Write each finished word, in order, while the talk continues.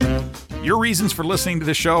Your reasons for listening to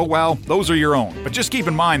the show, well, those are your own. But just keep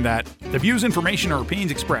in mind that the views, information, or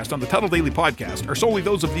opinions expressed on the Tuttle Daily Podcast are solely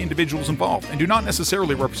those of the individuals involved and do not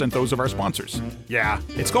necessarily represent those of our sponsors. Yeah,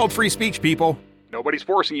 it's called free speech, people. Nobody's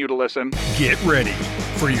forcing you to listen. Get ready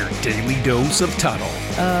for your daily dose of Tuttle.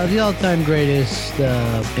 The all-time greatest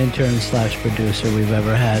intern/producer we've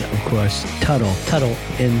ever had, of course, Tuttle. Tuttle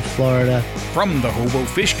in Florida. From the Hobo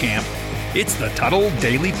Fish Camp, it's the Tuttle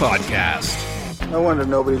Daily Podcast. No wonder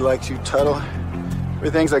nobody likes you, Tuttle.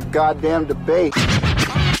 Everything's a goddamn debate.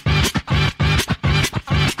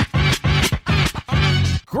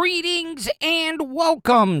 Greetings and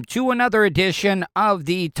welcome to another edition of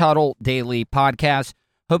the Tuttle Daily Podcast.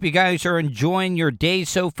 Hope you guys are enjoying your day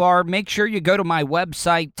so far. Make sure you go to my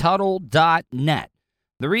website, Tuttle.net.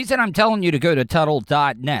 The reason I'm telling you to go to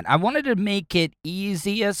Tuttle.net, I wanted to make it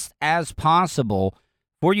easiest as possible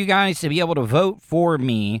for you guys to be able to vote for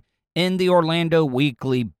me in the Orlando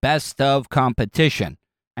Weekly Best of competition.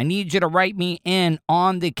 I need you to write me in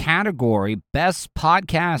on the category Best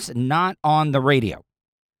Podcast Not on the Radio.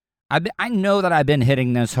 I know that I've been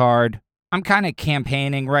hitting this hard. I'm kind of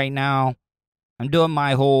campaigning right now. I'm doing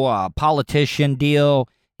my whole politician deal.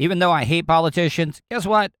 Even though I hate politicians, guess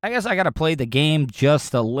what? I guess I got to play the game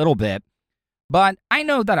just a little bit. But I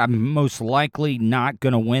know that I'm most likely not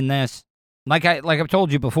going to win this. Like I've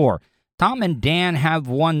told you before, Tom and Dan have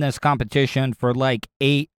won this competition for like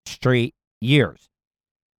 8 straight years.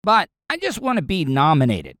 But I just want to be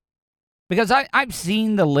nominated. Because I've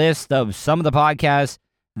seen the list of some of the podcasts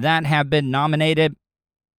that have been nominated.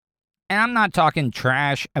 And I'm not talking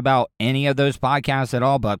trash about any of those podcasts at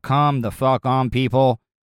all, but come the fuck on, people.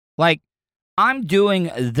 Like, I'm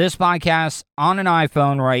doing this podcast on an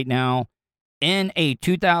iPhone right now in a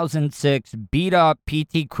 2006 beat-up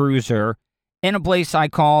PT Cruiser in a place I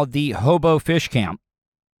call the Hobo Fish Camp.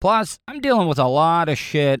 Plus, I'm dealing with a lot of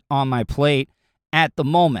shit on my plate at the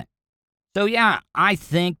moment. So yeah, I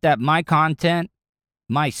think that my content,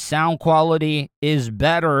 my sound quality is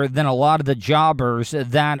better than a lot of the jobbers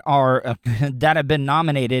that are that have been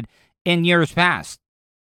nominated in years past.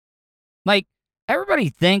 Like, everybody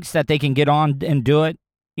thinks that they can get on and do it.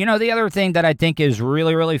 You know, the other thing that I think is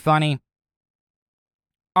really, really funny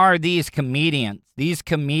are these comedians. These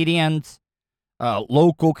comedians,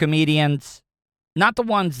 local comedians, not the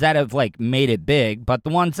ones that have, like, made it big, but the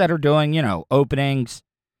ones that are doing, you know, openings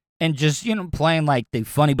and just, you know, playing, like, the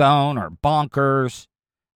Funny Bone or Bonkers.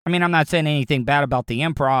 I mean, I'm not saying anything bad about the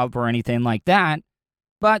Improv or anything like that,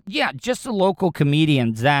 but, yeah, just the local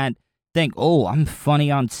comedians that think, oh, I'm funny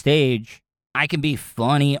on stage. I can be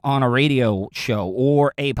funny on a radio show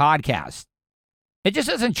or a podcast. It just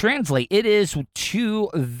doesn't translate. It is two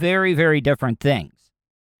very, very different things.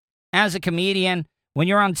 As a comedian, when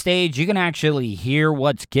you're on stage, you can actually hear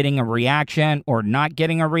what's getting a reaction or not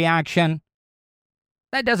getting a reaction.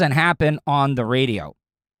 That doesn't happen on the radio.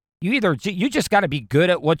 You just got to be good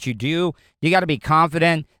at what you do. You got to be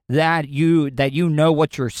confident that you know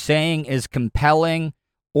what you're saying is compelling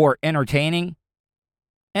or entertaining.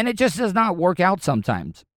 And it just does not work out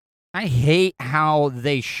sometimes. I hate how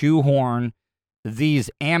they shoehorn these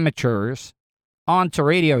amateurs onto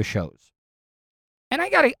radio shows. And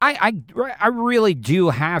I really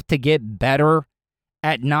do have to get better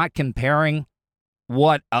at not comparing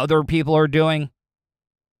what other people are doing.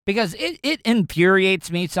 Because it infuriates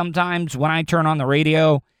me sometimes when I turn on the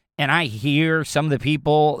radio and I hear some of the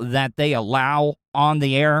people that they allow on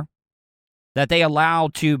the air, that they allow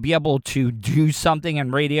to be able to do something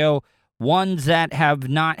in radio, ones that have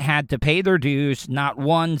not had to pay their dues, not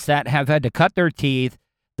ones that have had to cut their teeth,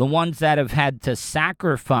 the ones that have had to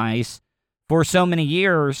sacrifice for so many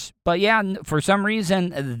years. But yeah, for some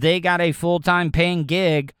reason, they got a full-time paying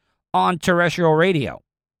gig on terrestrial radio.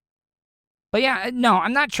 But yeah, no,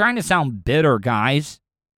 I'm not trying to sound bitter, guys.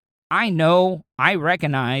 I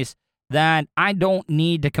recognize that I don't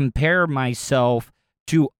need to compare myself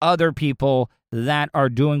to other people that are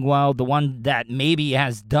doing well, the one that maybe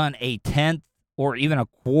has done a 10th or even a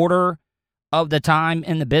quarter of the time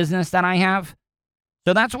in the business that I have.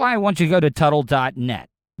 So that's why I want you to go to Tuttle.net.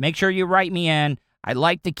 Make sure you write me in. I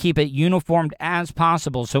like to keep it uniformed as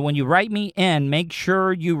possible. So when you write me in, make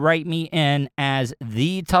sure you write me in as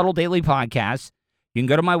the Tuttle Daily Podcast. You can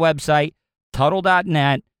go to my website,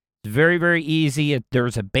 Tuttle.net. It's very, very easy.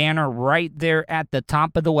 There's a banner right there at the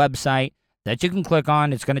top of the website that you can click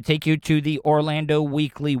on. It's going to take you to the Orlando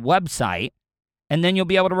Weekly website, and then you'll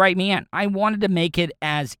be able to write me in. I wanted to make it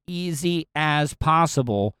as easy as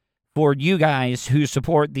possible for you guys who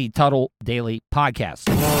support the Tuttle Daily Podcast.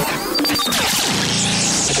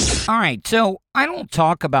 All right, so I don't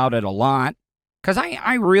talk about it a lot because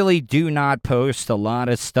I really do not post a lot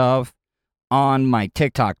of stuff on my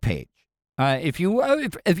TikTok page. If you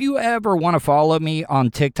ever want to follow me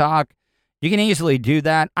on TikTok, you can easily do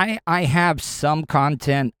that. I have some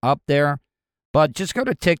content up there, but just go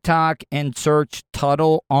to TikTok and search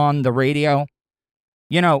Tuttle on the Radio.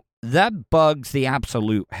 You know, that bugs the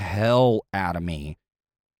absolute hell out of me.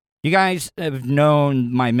 You guys have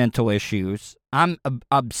known my mental issues. I'm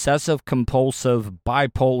obsessive compulsive,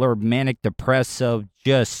 bipolar, manic depressive,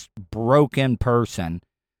 just broken person.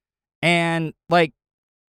 And like,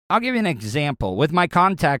 I'll give you an example. With my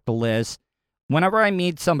contact list, whenever I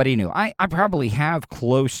meet somebody new, I probably have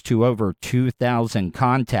close to over 2,000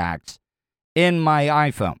 contacts in my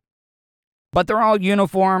iPhone. But they're all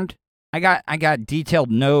uniformed. I got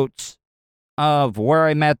detailed notes of where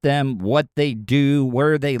I met them, what they do,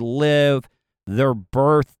 where they live, their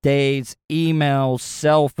birthdays, emails,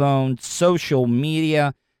 cell phones, social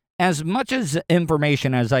media, as much as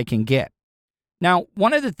information as I can get. Now,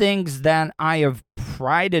 one of the things that I have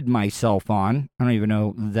prided myself on, I don't even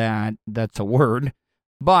know that that's a word,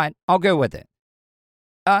 but I'll go with it.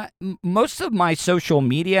 Most of my social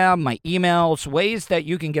media, my emails, ways that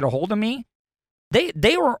you can get a hold of me,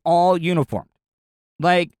 they were all uniform.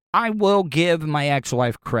 Like, I will give my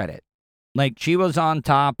ex-wife credit. Like, she was on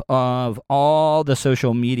top of all the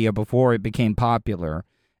social media before it became popular.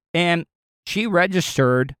 And she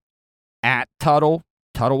registered at Tuttle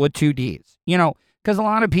with 2 Ds. You know, because a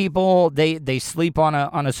lot of people, they sleep on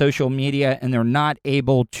a social media and they're not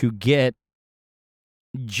able to get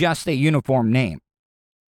just a uniform name.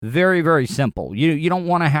 Very, very simple. You don't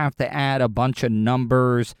want to have to add a bunch of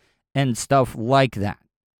numbers and stuff like that.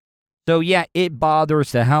 So yeah, it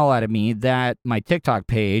bothers the hell out of me that my TikTok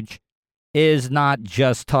page is not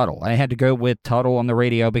just Tuttle. I had to go with Tuttle on the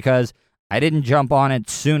Radio because I didn't jump on it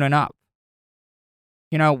soon enough.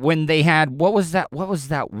 You know, when they had, what was that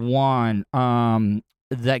one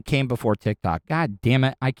that came before TikTok? God damn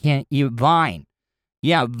it, I can't even, Vine.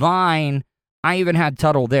 Yeah, Vine, I even had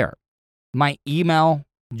Tuttle there. My email,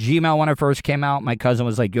 Gmail, when it first came out, my cousin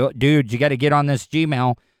was like, dude, you got to get on this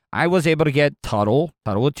Gmail. I was able to get Tuttle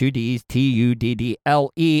with 2 Ds,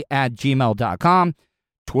 TUDDLE at gmail.com,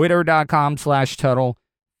 twitter.com/Tuttle,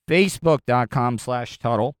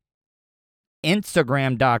 facebook.com/Tuttle,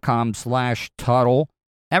 instagram.com/Tuttle.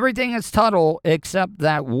 Everything is Tuttle except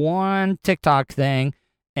that one TikTok thing,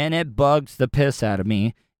 and it bugs the piss out of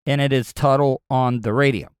me, and it is Tuttle on the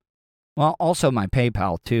Radio. Well, also my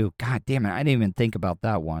PayPal, too. God damn it, I didn't even think about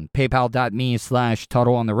that one.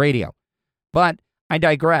 PayPal.me/Tuttle on the Radio. But I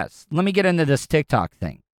digress. Let me get into this TikTok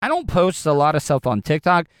thing. I don't post a lot of stuff on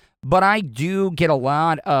TikTok, but I do get a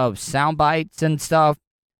lot of sound bites and stuff,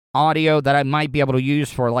 audio that I might be able to use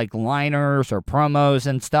for like liners or promos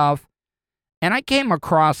and stuff. And I came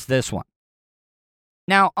across this one.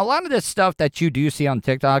 Now, a lot of this stuff that you do see on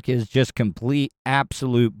TikTok is just complete,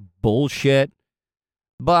 absolute bullshit.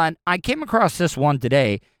 But I came across this one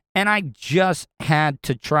today, and I just had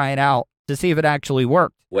to try it out to see if it actually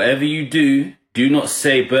worked. Whatever you do, do not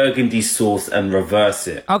say burgundy sauce and reverse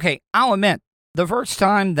it. Okay, I'll admit, the first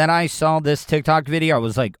time that I saw this TikTok video, I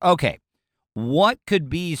was like, okay, what could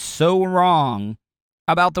be so wrong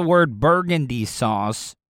about the word burgundy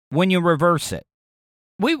sauce when you reverse it?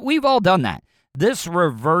 We've all done that. This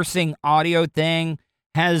reversing audio thing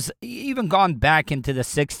has even gone back into the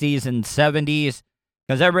 60s and 70s,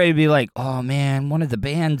 because everybody would be like, oh man, one of the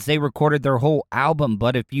bands, they recorded their whole album,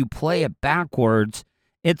 but if you play it backwards,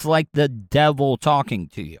 it's like the devil talking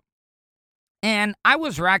to you. And I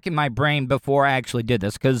was racking my brain before I actually did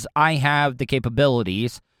this, because I have the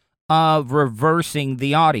capabilities of reversing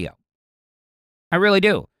the audio. I really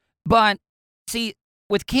do. But see,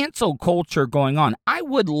 with cancel culture going on, I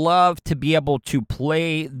would love to be able to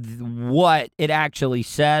play what it actually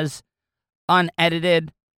says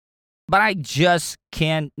unedited, but I just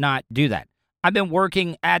cannot do that. I've been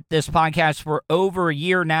working at this podcast for over a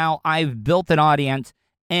year now. I've built an audience,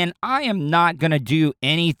 and I am not going to do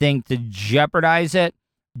anything to jeopardize it.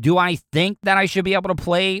 Do I think that I should be able to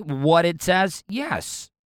play what it says? Yes.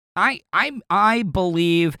 I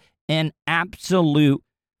believe in absolute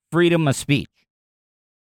freedom of speech.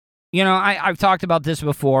 You know, I've talked about this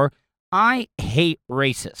before. I hate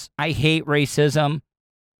racists. I hate racism.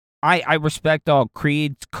 I respect all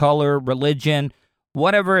creeds, color, religion,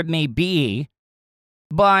 whatever it may be.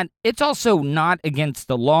 But it's also not against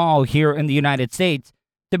the law here in the United States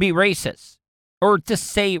to be racist or to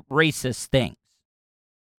say racist things.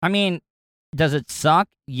 I mean, does it suck?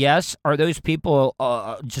 Yes. Are those people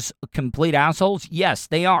just complete assholes? Yes,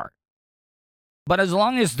 they are. But as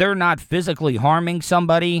long as they're not physically harming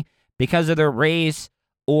somebody because of their race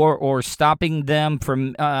or stopping them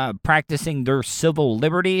from practicing their civil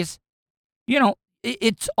liberties,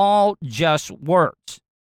 it's all just words.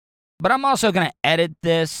 But I'm also going to edit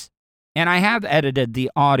this, and I have edited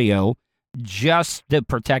the audio just to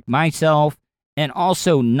protect myself and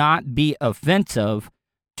also not be offensive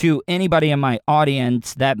to anybody in my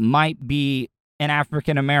audience that might be an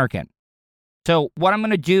African American. So what I'm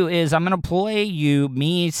going to do is I'm going to play you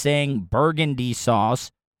me saying burgundy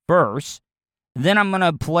sauce first, then I'm going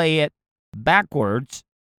to play it backwards,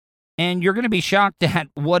 and you're going to be shocked at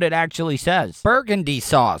what it actually says. Burgundy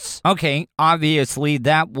sauce. Okay, obviously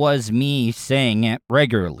that was me saying it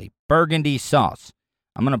regularly. Burgundy sauce.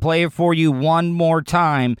 I'm going to play it for you one more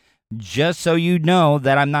time, just so you know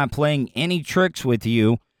that I'm not playing any tricks with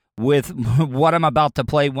you with what I'm about to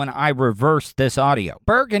play when I reverse this audio.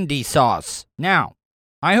 Burgundy sauce. Now,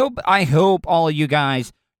 I hope all of you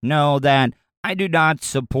guys know that I do not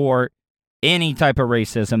support any type of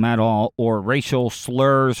racism at all, or racial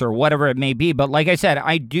slurs, or whatever it may be. But like I said,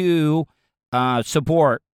 I do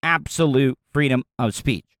support absolute freedom of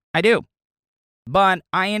speech. I do. But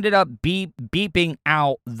I ended up beeping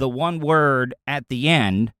out the one word at the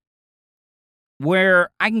end where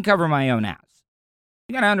I can cover my own ass.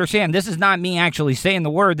 You gotta understand, this is not me actually saying the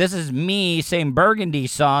word. This is me saying burgundy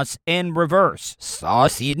sauce in reverse.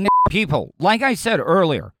 Saucy people. Like I said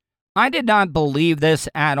earlier, I did not believe this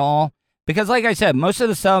at all. Because like I said, most of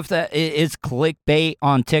the stuff that is clickbait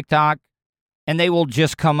on TikTok, and they will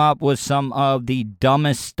just come up with some of the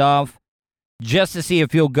dumbest stuff just to see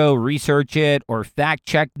if you'll go research it or fact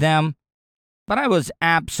check them. But I was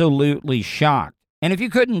absolutely shocked. And if you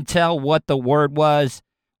couldn't tell what the word was,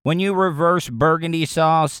 when you reverse burgundy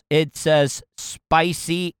sauce, it says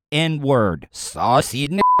spicy N-word. Saucy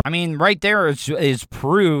N. I mean, right there is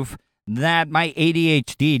proof that my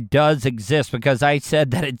ADHD does exist, because I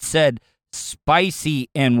said that it said spicy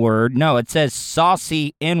N-word. No, it says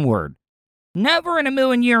saucy N-word. Never in a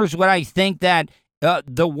million years would I think that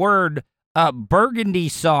the word burgundy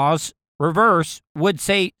sauce reverse would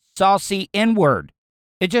say saucy N-word.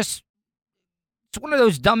 It's one of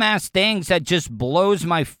those dumbass things that just blows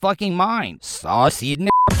my fucking mind. Saucy N.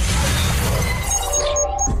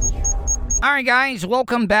 All right, guys,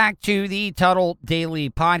 welcome back to the Tuttle Daily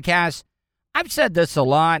Podcast. I've said this a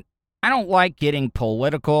lot. I don't like getting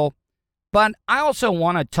political, but I also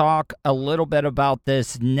want to talk a little bit about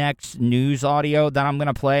this next news audio that I'm going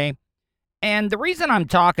to play. And the reason I'm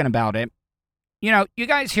talking about it, you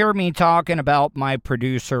guys hear me talking about my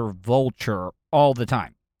producer, Vulture, all the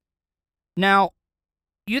time. Now,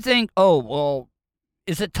 you think, oh, well,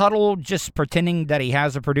 is it Tuttle just pretending that he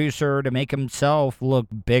has a producer to make himself look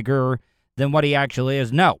bigger than what he actually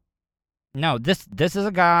is? No, this is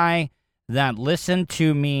a guy that listened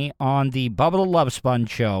to me on the Bubba the Love Sponge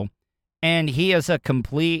show, and he is a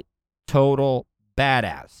complete, total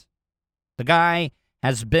badass. The guy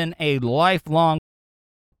has been a lifelong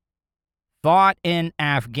fought in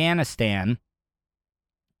Afghanistan,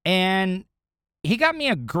 and he got me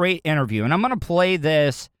a great interview, and I'm going to play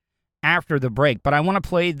this after the break, but I want to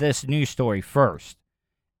play this news story first.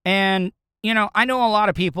 And, I know a lot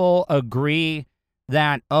of people agree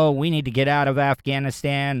that, oh, we need to get out of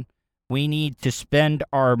Afghanistan. We need to spend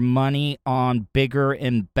our money on bigger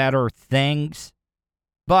and better things.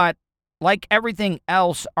 But like everything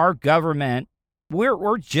else, our government,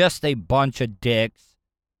 we're just a bunch of dicks.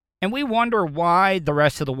 And we wonder why the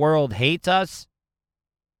rest of the world hates us.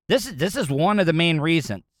 This is one of the main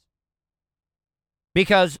reasons.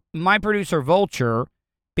 Because my producer, Vulture,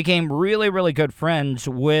 became really, really good friends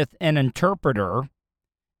with an interpreter.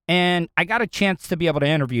 And I got a chance to be able to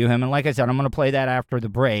interview him. And like I said, I'm going to play that after the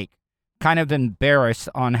break. Kind of embarrassed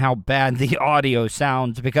on how bad the audio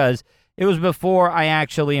sounds, because it was before I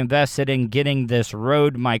actually invested in getting this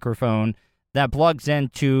Rode microphone that plugs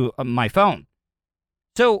into my phone.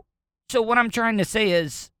 So what I'm trying to say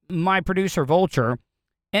is my producer, Vulture,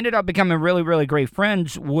 ended up becoming really, really great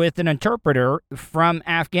friends with an interpreter from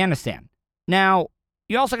Afghanistan. Now,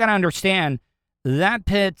 you also got to understand that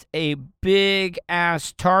puts a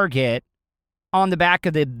big-ass target on the back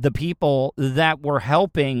of the people that were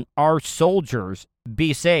helping our soldiers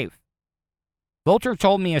be safe. Vulture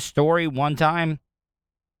told me a story one time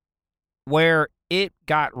where it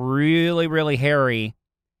got really, really hairy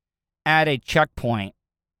at a checkpoint,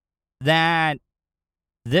 that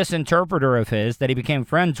this interpreter of his that he became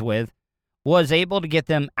friends with was able to get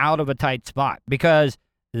them out of a tight spot because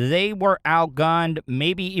they were outgunned,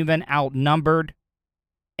 maybe even outnumbered.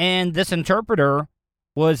 And this interpreter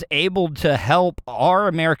was able to help our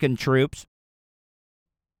American troops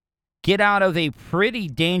get out of a pretty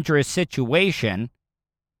dangerous situation.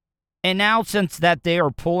 And now, since that they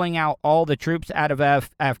are pulling out all the troops out of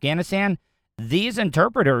Afghanistan, these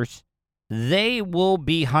interpreters, they will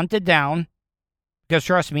be hunted down because,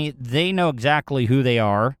 trust me, they know exactly who they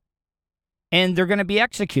are, and they're going to be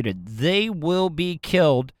executed. They will be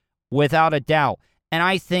killed without a doubt. And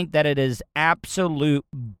I think that it is absolute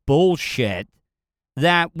bullshit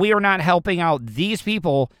that we are not helping out these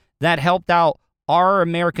people that helped out our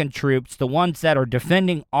American troops, the ones that are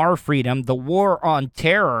defending our freedom, the war on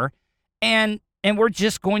terror, and we're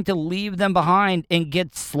just going to leave them behind and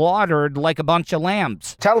get slaughtered like a bunch of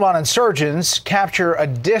lambs. Taliban insurgents capture a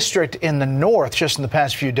district in the north just in the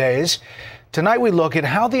past few days. Tonight we look at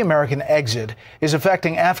how the American exit is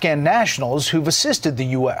affecting Afghan nationals who've assisted the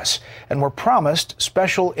U.S. and were promised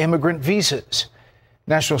special immigrant visas.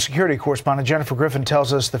 National security correspondent Jennifer Griffin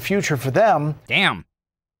tells us the future for them. Damn.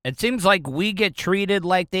 It seems like we get treated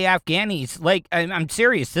like the Afghanis. Like, I'm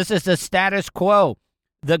serious. This is the status quo.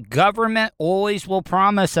 The government always will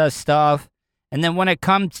promise us stuff, and then when it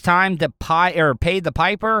comes time to pay the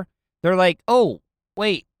piper, they're like, "Oh,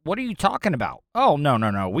 wait, what are you talking about? Oh,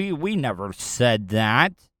 no, we never said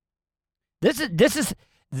that." This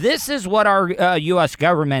is what our U.S.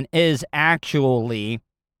 government is actually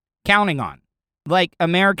counting on, like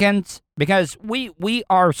Americans, because we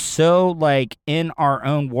are so like in our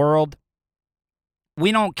own world.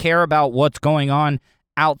 We don't care about what's going on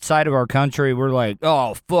outside of our country. We're like,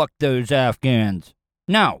 oh, fuck those Afghans.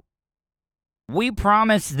 No. We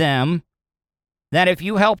promised them that if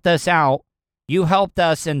you helped us out, you helped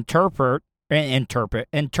us interpretate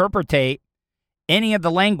any of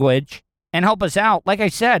the language and help us out. Like I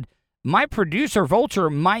said, my producer Vulture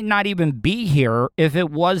might not even be here if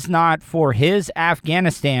it was not for his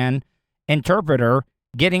Afghanistan interpreter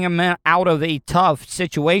getting him out of a tough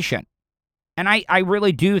situation. And I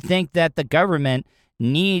really do think that the government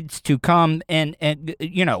needs to come and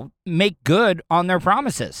make good on their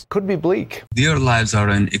promises. Could be bleak. Their lives are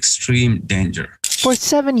in extreme danger. For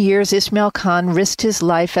 7 years, Ismail Khan risked his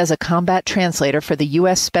life as a combat translator for the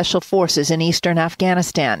U.S. Special Forces in eastern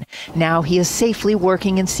Afghanistan. Now he is safely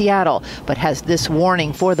working in Seattle, but has this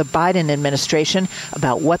warning for the Biden administration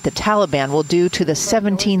about what the Taliban will do to the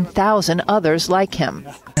 17,000 others like him.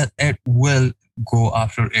 It will go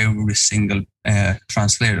after every single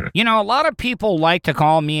translator. You know, a lot of people like to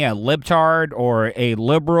call me a libtard or a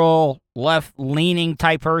liberal, left-leaning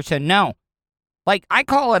type person. No. Like, I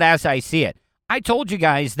call it as I see it. I told you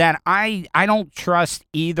guys that I don't trust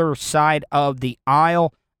either side of the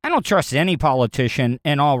aisle. I don't trust any politician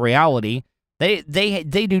in all reality.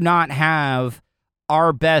 They do not have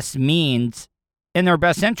our best means in their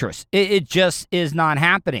best interest. It just is not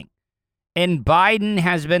happening. And Biden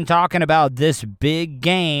has been talking about this big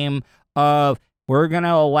game of we're going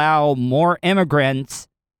to allow more immigrants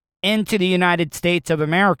into the United States of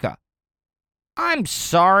America. I'm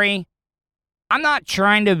sorry. I'm not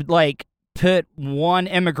trying to, put one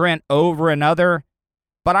immigrant over another,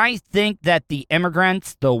 but I think that the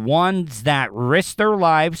immigrants, the ones that risk their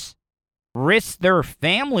lives, risk their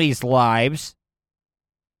families' lives,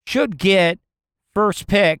 should get first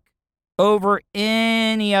pick over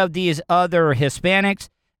any of these other Hispanics.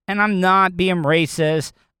 And I'm not being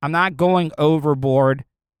racist. I'm not going overboard.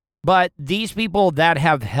 But these people that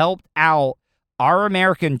have helped out our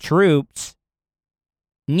American troops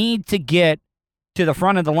need to get to the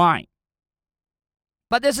front of the line.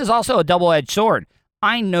 But this is also a double-edged sword.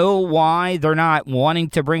 I know why they're not wanting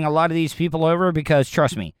to bring a lot of these people over because,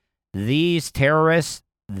 trust me, these terrorists,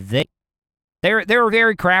 they're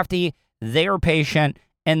very crafty, they are patient,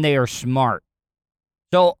 and they are smart.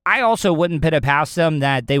 So I also wouldn't put it past them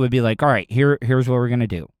that they would be like, all right, here's what we're going to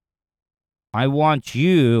do. I want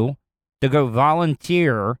you to go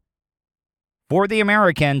volunteer for the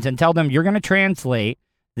Americans and tell them you're going to translate,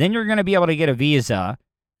 then you're going to be able to get a visa,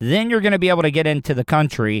 then you're going to be able to get into the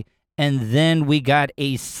country, and then we got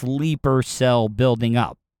a sleeper cell building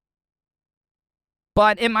up.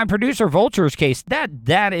 But in my producer Vulture's case,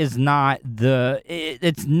 that is not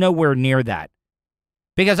it's nowhere near that.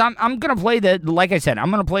 Because I'm going to play like I said, I'm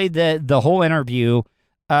going to play the whole interview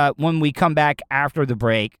when we come back after the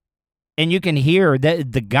break. And you can hear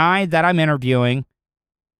that the guy that I'm interviewing,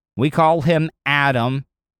 we call him Adam.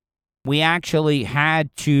 We actually had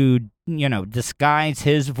to, disguise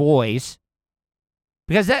his voice.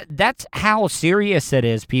 Because that's how serious it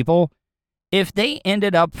is, people. If they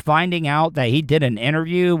ended up finding out that he did an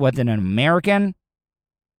interview with an American,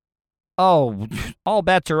 oh, all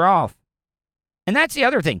bets are off. And that's the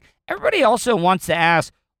other thing. Everybody also wants to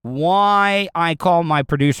ask why I call my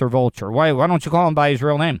producer Vulture. Why don't you call him by his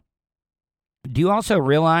real name? Do you also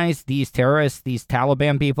realize these terrorists, these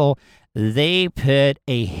Taliban people, they put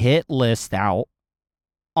a hit list out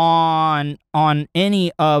on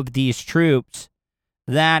any of these troops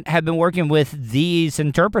that have been working with these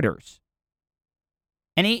interpreters.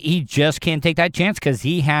 And he just can't take that chance because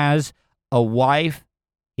he has a wife,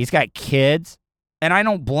 he's got kids, and I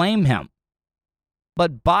don't blame him.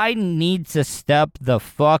 But Biden needs to step the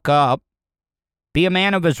fuck up, be a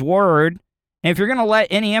man of his word, and if you're going to let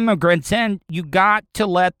any immigrants in, you got to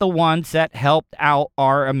let the ones that helped out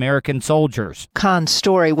our American soldiers. Khan's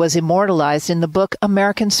story was immortalized in the book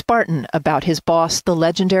American Spartan about his boss, the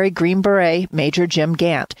legendary Green Beret, Major Jim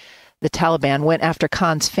Gant. The Taliban went after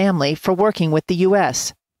Khan's family for working with the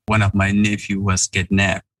U.S. One of my nephew was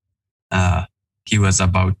kidnapped. He was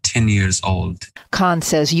about 10 years old. Khan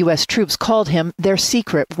says U.S. troops called him their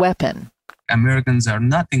secret weapon. Americans are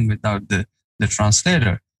nothing without the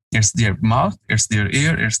translator. It's their mouth, it's their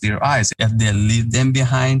ear, it's their eyes. If they leave them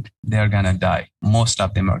behind, they're going to die. Most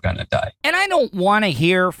of them are going to die. And I don't want to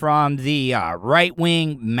hear from the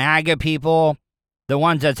right-wing MAGA people, the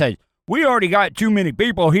ones that say, we already got too many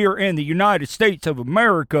people here in the United States of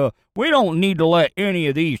America. We don't need to let any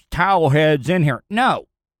of these towel heads in here. No.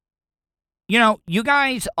 You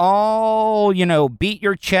guys all, beat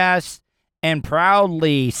your chest and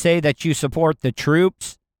proudly say that you support the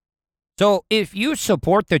troops. So if you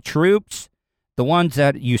support the troops, the ones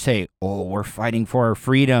that you say, oh, we're fighting for our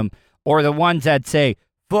freedom, or the ones that say,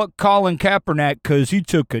 fuck Colin Kaepernick because he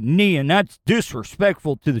took a knee and that's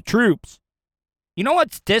disrespectful to the troops. You know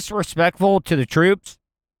what's disrespectful to the troops?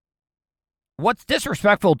 What's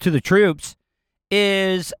disrespectful to the troops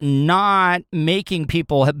is not making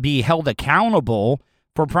people be held accountable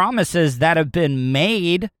for promises that have been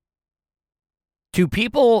made to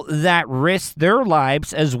people that risk their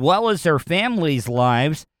lives as well as their families'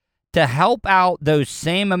 lives to help out those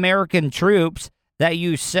same American troops that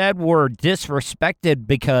you said were disrespected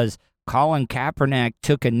because Colin Kaepernick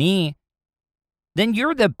took a knee. Then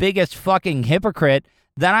you're the biggest fucking hypocrite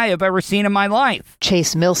that I have ever seen in my life.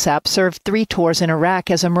 Chase Millsap served 3 tours in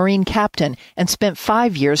Iraq as a Marine captain and spent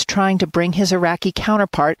 5 years trying to bring his Iraqi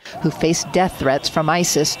counterpart, who faced death threats from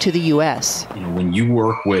ISIS, to the U.S. When you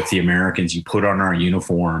work with the Americans, you put on our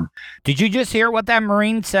uniform. Did you just hear what that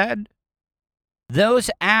Marine said?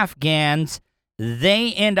 Those Afghans,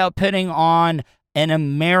 they end up putting on an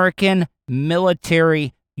American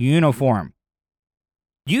military uniform.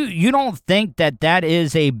 You don't think that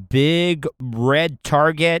is a big red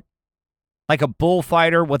target, like a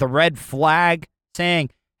bullfighter with a red flag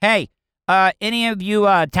saying, hey, any of you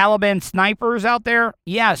Taliban snipers out there?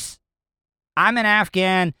 Yes, I'm an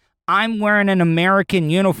Afghan. I'm wearing an American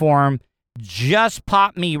uniform. Just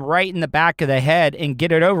pop me right in the back of the head and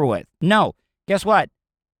get it over with. No, guess what?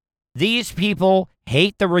 These people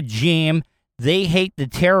hate the regime. They hate the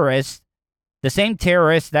terrorists, the same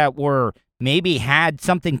terrorists that were maybe had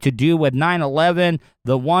something to do with 9/11,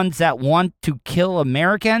 the ones that want to kill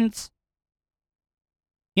Americans.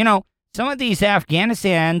 Some of these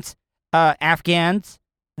Afghans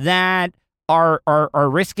that are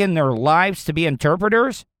risking their lives to be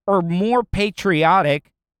interpreters are more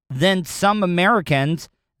patriotic than some Americans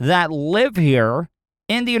that live here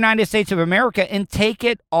in the United States of America and take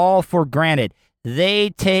it all for granted. They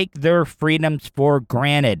take their freedoms for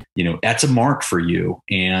granted. That's a mark for you,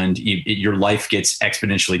 and your life gets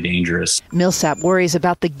exponentially dangerous. Millsap worries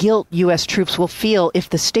about the guilt U.S. troops will feel if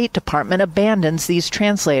the State Department abandons these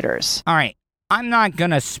translators. All right, I'm not going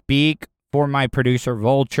to speak for my producer,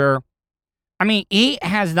 Vulture. I mean, he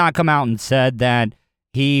has not come out and said that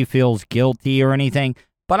he feels guilty or anything,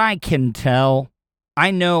 but I can tell. I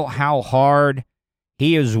know how hard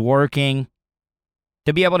he is working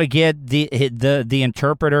to be able to get the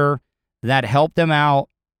interpreter that helped him out,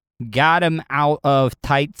 got him out of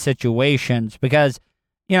tight situations. Because,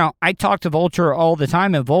 I talk to Vulture all the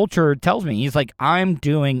time, and Vulture tells me, he's like, I'm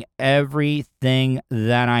doing everything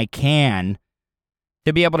that I can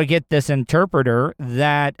to be able to get this interpreter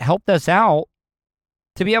that helped us out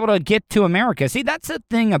to be able to get to America. See, that's the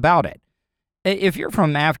thing about it. If you're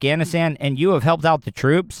from Afghanistan and you have helped out the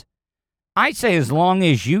troops, I say as long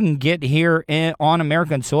as you can get here on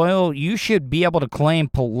American soil, you should be able to claim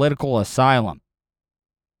political asylum.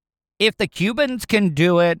 If the Cubans can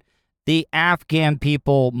do it, the Afghan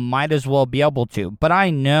people might as well be able to. But I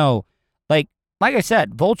know, like I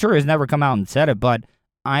said, Vulture has never come out and said it, but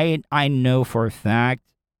I know for a fact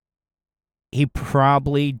he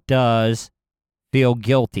probably does feel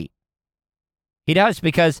guilty. He does,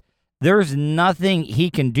 because there's nothing he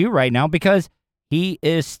can do right now because he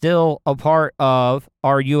is still a part of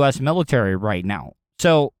our U.S. military right now.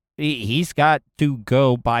 So he's got to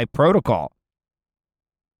go by protocol.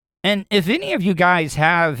 And if any of you guys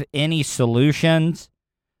have any solutions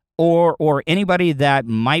or anybody that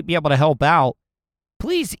might be able to help out,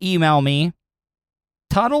 please email me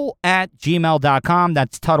Tuddle@gmail.com.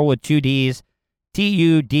 That's Tuddle with 2 Ds,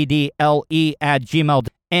 TUDDLE @gmail.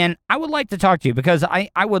 And I would like to talk to you because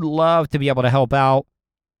I would love to be able to help out,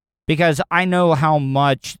 because I know how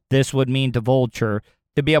much this would mean to Vulture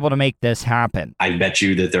to be able to make this happen. I bet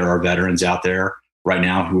you that there are veterans out there right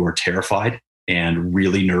now who are terrified and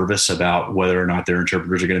really nervous about whether or not their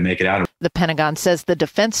interpreters are going to make it out. The Pentagon says the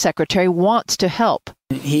defense secretary wants to help.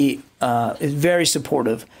 He is very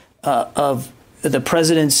supportive of the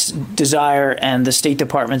president's desire and the State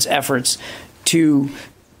Department's efforts to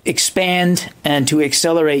expand and to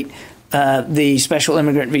accelerate the special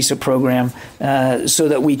immigrant visa program so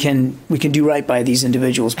that we can do right by these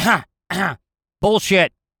individuals.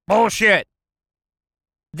 Bullshit.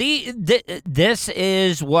 This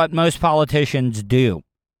is what most politicians do.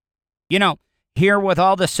 You know, here with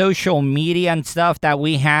all the social media and stuff that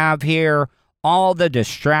we have here, all the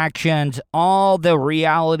distractions, all the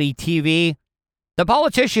reality TV, the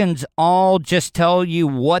politicians all just tell you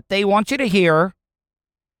what they want you to hear.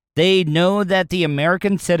 They know that the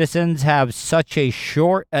American citizens have such a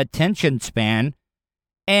short attention span,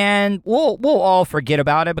 and we'll all forget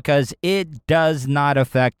about it because it does not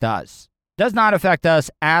affect us. Does not affect us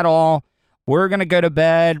at all. We're going to go to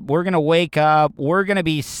bed. We're going to wake up. We're going to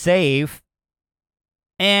be safe.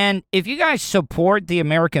 And if you guys support the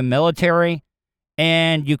American military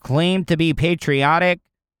and you claim to be patriotic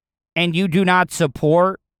and you do not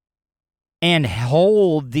support and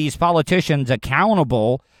hold these politicians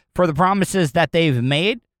accountable for the promises that they've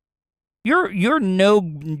made, you're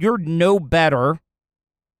no better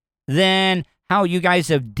than how you guys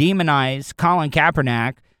have demonized Colin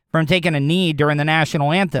Kaepernick from taking a knee during the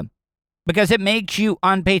national anthem, because it makes you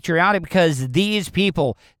unpatriotic, because these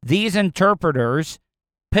people, these interpreters,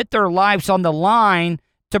 put their lives on the line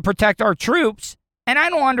to protect our troops. And I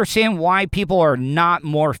don't understand why people are not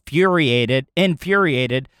more infuriated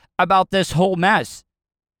about this whole mess,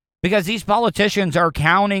 because these politicians are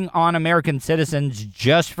counting on American citizens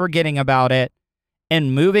just forgetting about it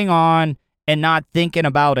and moving on and not thinking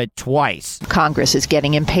about it twice. Congress is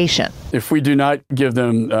getting impatient. If we do not give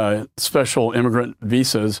them special immigrant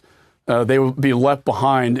visas, they will be left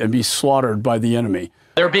behind and be slaughtered by the enemy.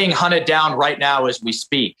 They're being hunted down right now as we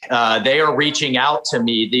speak. They are reaching out to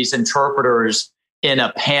me, these interpreters, in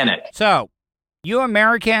a panic. So, you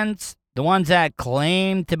Americans, the ones that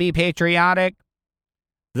claim to be patriotic,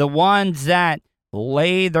 the ones that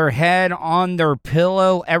lay their head on their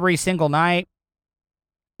pillow every single night,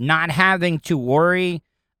 not having to worry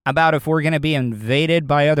about if we're going to be invaded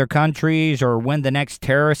by other countries or when the next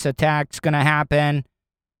terrorist attack's going to happen.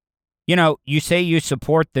 You know, you say you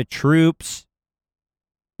support the troops.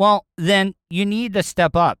 Well, then you need to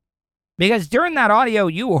step up. Because during that audio,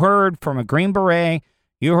 you heard from a Green Beret,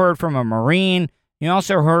 you heard from a Marine, you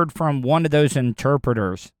also heard from one of those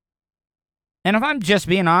interpreters. And if I'm just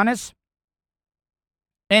being honest,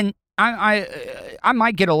 and I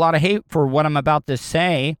might get a lot of hate for what I'm about to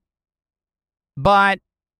say, but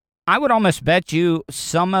I would almost bet you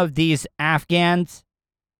some of these Afghans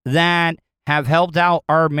that have helped out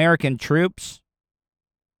our American troops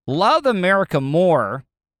love America more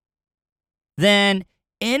than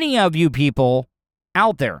any of you people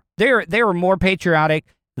out there. They are more patriotic.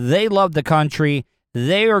 They love the country.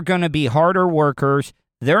 They are going to be harder workers.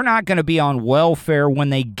 They're not going to be on welfare when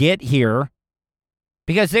they get here,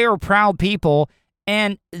 because they are proud people,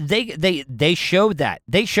 and they showed that.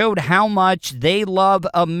 They showed how much they love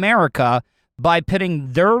America by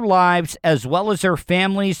putting their lives, as well as their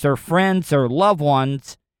families, their friends, their loved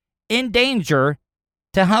ones, in danger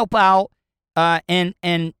to help out and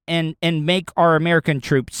make our American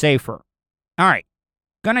troops safer. All right,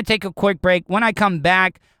 gonna take a quick break. When I come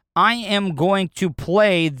back, I am going to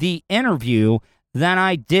play the interview that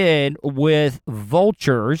I did with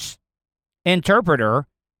Vulture's interpreter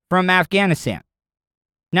from Afghanistan.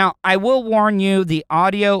 Now, I will warn you, the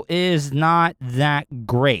audio is not that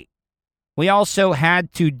great. We also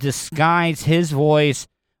had to disguise his voice.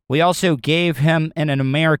 We also gave him an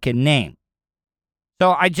American name.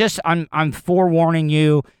 So I'm forewarning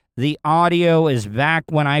you, the audio is back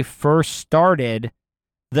when I first started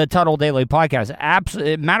the Tuddle Daily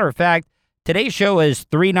Podcast. Matter of fact, today's show is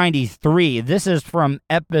 393. This is from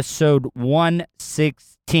episode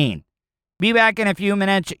 116. Be back in a few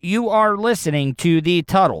minutes. You are listening to the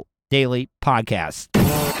Tuddle Daily Podcast.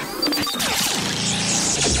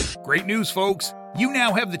 Great news, folks. You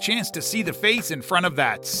now have the chance to see the face in front of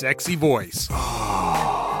that sexy voice.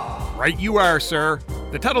 Right you are, sir.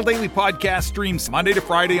 The Tuddle Daily Podcast streams Monday to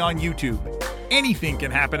Friday on YouTube. Anything can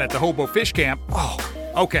happen at the Hobo Fish Camp.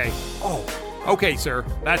 Okay, sir.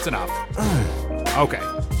 That's enough. Okay.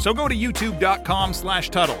 So go to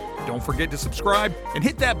youtube.com/Tuttle. Don't forget to subscribe and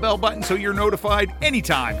hit that bell button so you're notified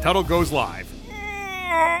anytime Tuttle goes live.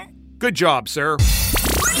 Good job, sir.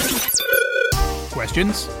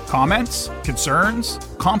 Questions? Comments? Concerns?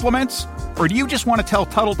 Compliments? Or do you just want to tell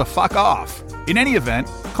Tuttle to fuck off? In any event,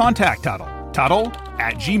 contact Tuttle.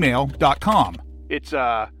 Tuttle@gmail.com. It's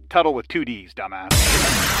Tuttle with 2 Ds, dumbass.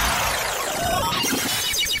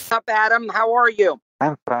 What's up, Adam? How are you?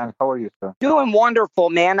 I'm fine. How are you, sir? Doing wonderful,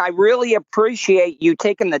 man. I really appreciate you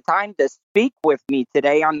taking the time to speak with me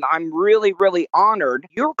today. I'm really, really honored.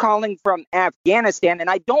 You're calling from Afghanistan, and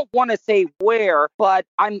I don't want to say where, but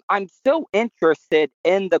I'm so interested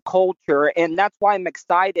in the culture, and that's why I'm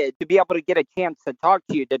excited to be able to get a chance to talk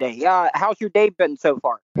to you today. How's your day been so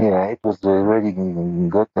far? Yeah, it was really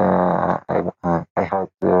good. I had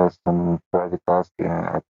some private tasks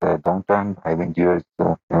at downtown. I enjoyed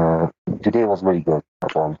it. Today was very good.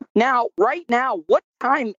 Now, right now, what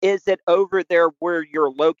time is it over there where you're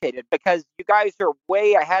located? Because you guys are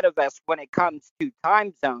way ahead of us when it comes to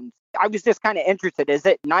time zones. I was just kind of interested. Is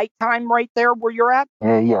it nighttime right there where you're at?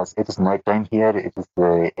 Yes, it is nighttime here. It is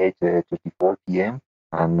 8:34 p.m.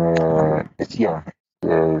 And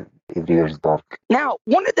everywhere is dark. Now,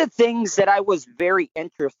 one of the things that I was very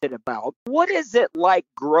interested about, what is it like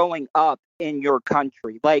growing up in your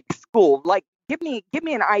country? Like school, like Give me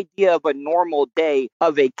an idea of a normal day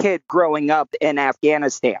of a kid growing up in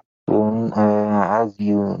Afghanistan. As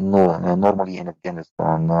you know, normally in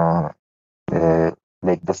Afghanistan,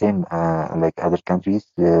 like the same like other countries,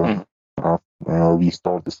 we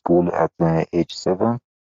start the school at age 7,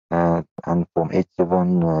 and from age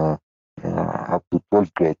 7 up to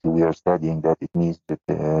 12th grade, we are studying that. It means that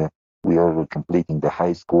we are completing the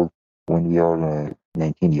high school when we are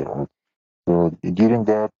 19 years old. So during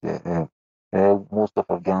that, most of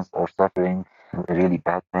Afghans are suffering really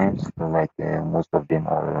bad times. Like most of them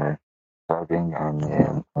are starving, and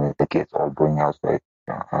the kids are going outside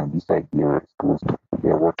and beside their schools. They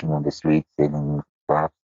are working on the streets selling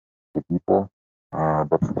stuff to people.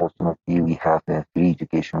 But fortunately, we have a free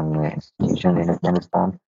education institution in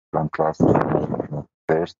Afghanistan from class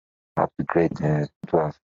first up to grade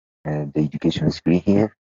 12. The education is free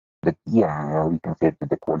here. But yeah, we can say that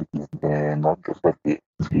the quality is not good, but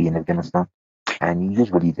it's free in Afghanistan. And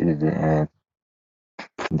usually the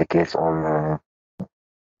kids are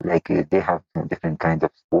they have different kinds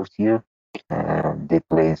of sports here. They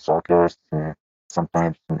play soccer.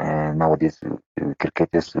 Sometimes nowadays cricket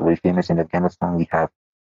is very famous in Afghanistan. We have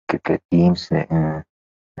cricket teams, and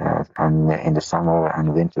in the summer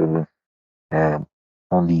and winter,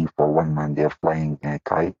 only for 1 month they're flying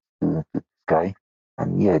kites to the sky.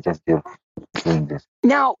 And yeah, just they're doing this.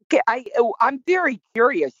 Now, I'm very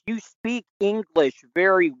curious. You speak English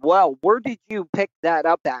very well. Where did you pick that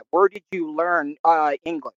up at? Where did you learn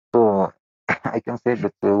English? So I can say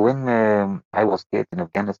that when I was kid in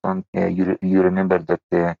Afghanistan, you remember that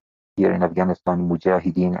here in Afghanistan,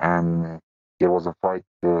 Mujahideen, and there was a fight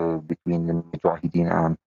between the Mujahideen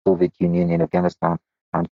and Soviet Union in Afghanistan,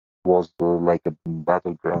 and it was like a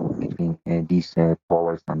battleground between these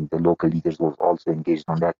powers, and the local leaders was also engaged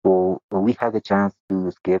on that. So we had a chance to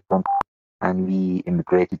escape from, and we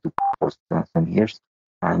immigrated to for some years.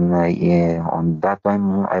 And on that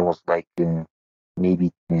time, I was like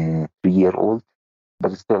maybe 3 years old,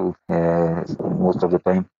 but still, most of the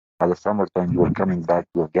time, at the summertime, we were coming back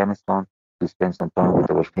to Afghanistan to spend some time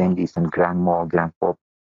with our families and grandma, grandpa.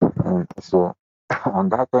 So on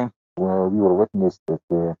that time, we were witness that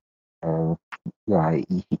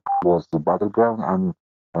it was the battleground, and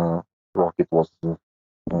rocket was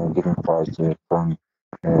getting fired from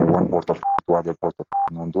one port of to other port of.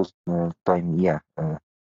 And on those time,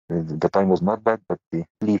 the time was not bad, but at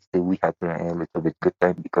least we had a little bit good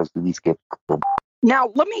time because we escaped from. Now,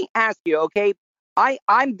 let me ask you, okay?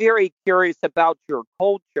 I'm very curious about your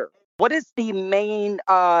culture. What is the main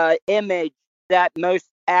image that most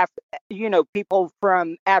people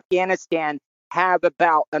from Afghanistan have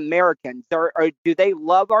about Americans? Or do they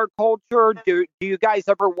love our culture? Do you guys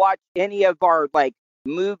ever watch any of our like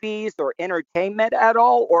movies or entertainment at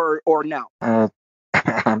all, or no?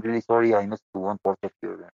 I'm really sorry, I missed one part of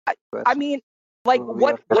your question. I mean, like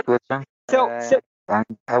what question? So and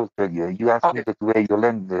I will tell you. You asked me that where you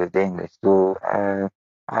learned the English. So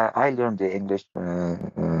I learned the English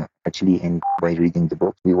actually by reading the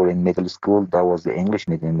books. We were in middle school. That was the English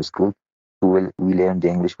medium school. So we learned the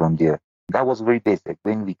English from there. That was very basic.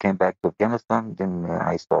 When we came back to Afghanistan, then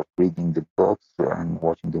I started reading the books and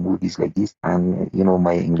watching the movies like this. And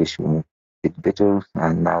my English bit better,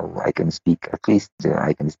 and now I can speak. At least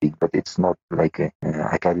I can speak, but it's not like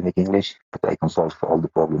academic English. But I can solve all the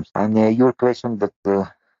problems. And your question that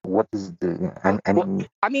what is the?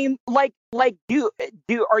 I mean, like,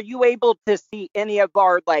 are you able to see any of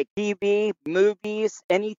our like TV, movies,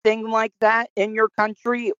 anything like that in your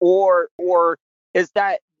country, or is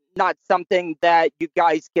that not something that you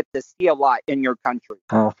guys get to see a lot in your country?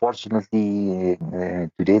 Fortunately,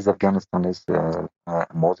 today's Afghanistan is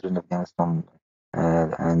modern Afghanistan,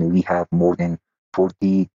 and we have more than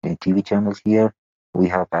 40 TV channels here. We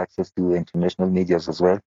have access to international medias as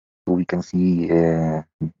well. So we can see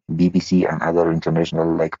BBC and other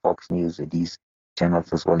international like Fox News, these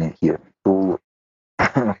channels as well in here. So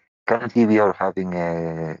currently we are having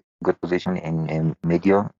a good position in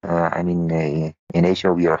media. In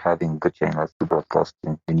Asia we are having good channels to broadcast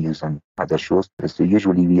the news and other shows. So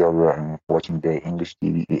usually we are watching the English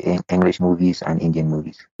TV, English movies and Indian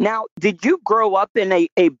movies. Now, did you grow up in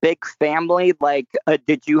a big family? Like,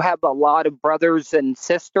 did you have a lot of brothers and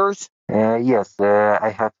sisters? Yes, I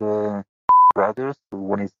have brothers.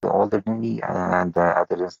 One is older than me, and the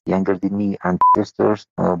other is younger than me. And sisters,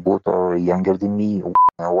 both are younger than me.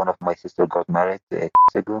 One of my sisters got married 8 years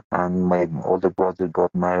ago, and my older brother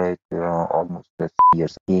got married almost 6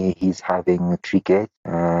 years. He's having 3 kids.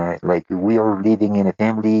 Like we are living in a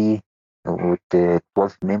family with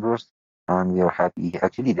 12 members, and we are happy.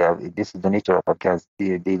 Actually, this is the nature of Afghans.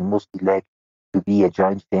 They mostly like to be a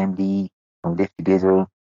joint family and live together.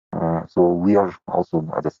 So we are also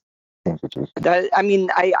at the same situation.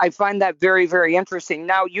 I find that very, very interesting.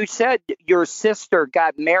 Now, you said your sister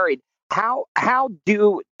got married. How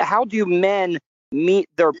do men meet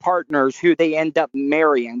their partners who they end up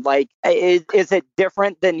marrying? Like, is it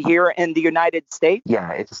different than here in the United States?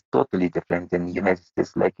 Yeah, it's totally different in the United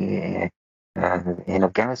States. Like in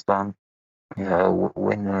Afghanistan,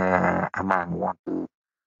 when a man wants to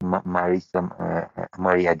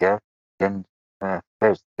marry a girl, then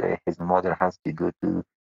first his mother has to go to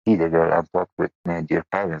see the girl and talk with their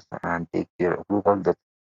parents and take their approval that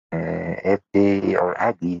if they are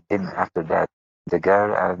agree, then after that the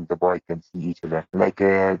girl and the boy can see each other. Like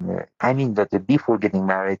that before getting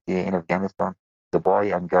married in Afghanistan, the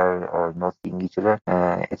boy and girl are not seeing each other.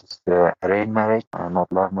 It's arranged marriage,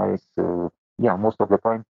 not love marriage. So yeah, most of the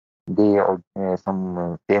time they are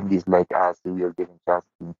some families like us. We are giving chance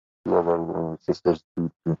to our sisters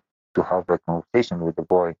to have a conversation with the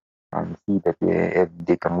boy and see that if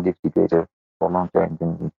they can live together for a long time,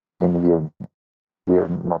 then we are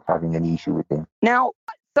not having any issue with them. Now,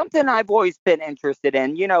 something I've always been interested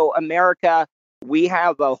in, America, we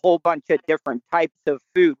have a whole bunch of different types of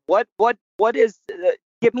food. What is,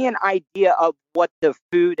 give me an idea of what the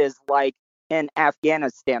food is like in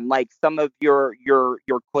Afghanistan, like some of your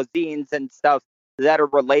cuisines and stuff that are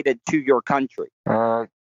related to your country.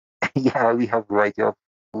 Yeah, we have a variety of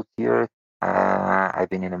foods here. I've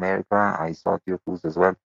been in America. I saw your foods as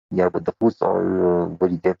well. Yeah, but the foods are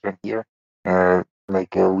very different here.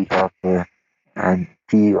 We have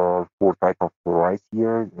 3 or 4 types of rice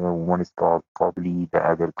here. One is called kabli, the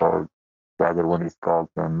other one is called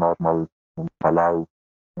normal palau,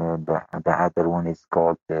 and the other one is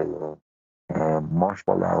called marsh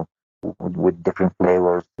palau with different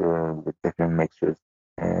flavors, with different mixtures,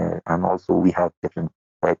 and also we have different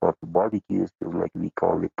type of barbecues, like we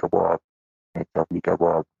call it kebab, chapli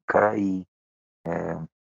kebab, karai, and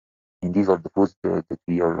these are the foods that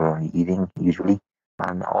we are eating usually.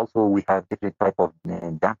 And also we have different type of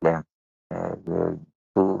dumplings.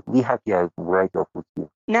 So we have a variety of foods here.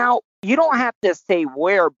 Now, you don't have to say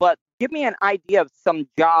where, but give me an idea of some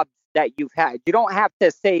jobs that you've had. You don't have to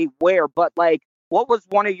say where, but like, what was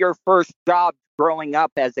one of your first jobs growing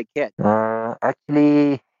up as a kid?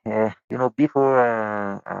 Actually, before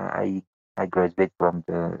I graduated from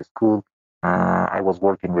the school, I was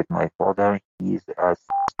working with my father. He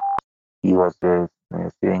was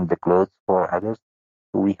sewing the clothes for others.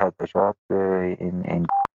 So we had a shop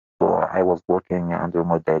so I was working under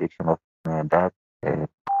my direction of that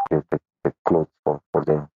the clothes for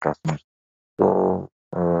the customers. So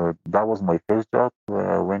that was my first job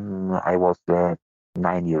when I was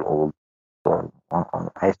 9-year-old. So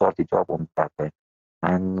I started job on that time.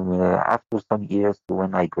 And after some years,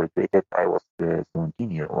 when I graduated, I was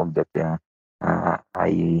 17-year-old. That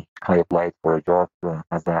I applied for a job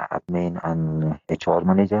as an admin and HR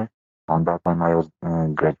manager. On that time, I was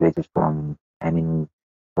graduated from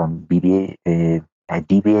BBA, a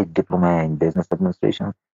DBA diploma in business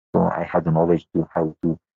administration. So I had the knowledge to how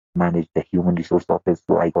to manage the human resource office.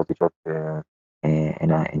 So I got a job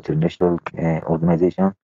in an international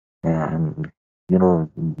organization, and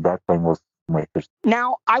that time was my first.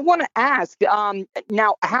 Now I want to ask.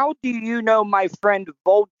 Now, how do you know my friend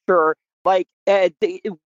Vulture? Like,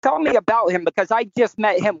 Tell me about him because I just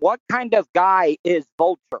met him. What kind of guy is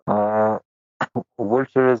Vulture?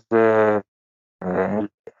 Vulture is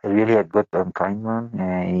really a good and kind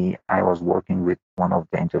man. I was working with one of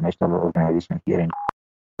the international organizations here in.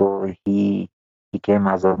 So he came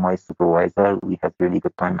as my supervisor. We had really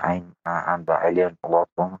good time. And I learned a lot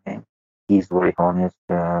from him. He's very honest.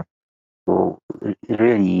 So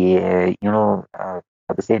really, at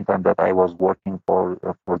the same time that I was working for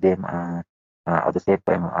them, at the same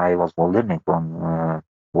time I was learning from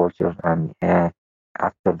Vulture, and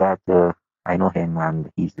after that I know him,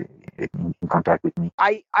 and he's in contact with me.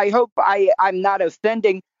 I hope I'm not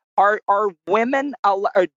offending. Are women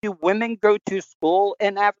or do women go to school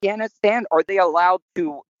in Afghanistan? Are they allowed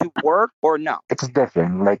to work or no? It's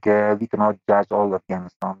different. Like we cannot judge all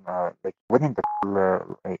Afghanistan. Like within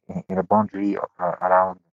in a boundary of,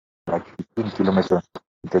 around like 15 kilometers,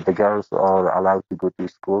 the girls are allowed to go to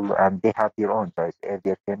school, and they have their own choice. If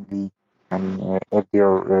their family and if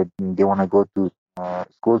they want to go to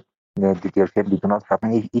school, their family do not have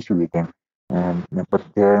any issue with them. But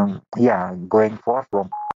yeah, going far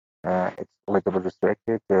from it's a little bit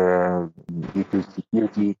restricted due to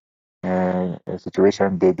security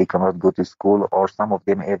situation. They cannot go to school, or some of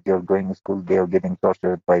them, if they are going to school, they are getting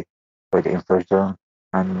tortured by the insurgent,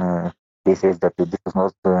 and they say that this is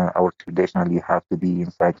not our traditional. You have to be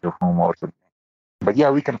inside your home or something. But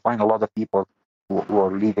yeah, we can find a lot of people who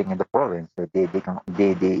are living in the province. They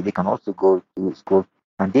can also go to school,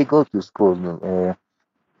 and they go to school.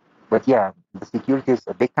 But yeah, the security is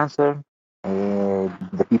a big concern.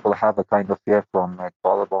 The people have a kind of fear from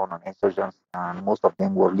Taliban and insurgents, and most of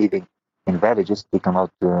them were living in villages. They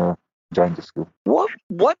cannot join the school.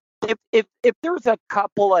 What if there's a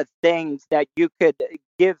couple of things that you could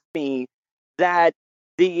give me that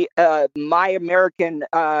the American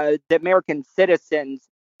citizens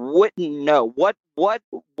wouldn't know? What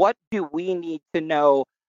do we need to know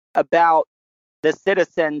about the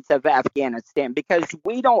citizens of Afghanistan? Because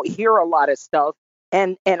we don't hear a lot of stuff,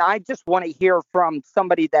 and I just want to hear from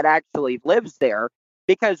somebody that actually lives there,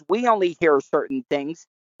 because we only hear certain things,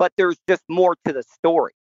 but there's just more to the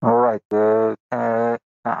story. All right.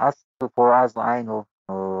 As far as I know,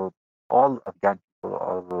 all Afghan people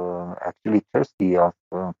are actually thirsty of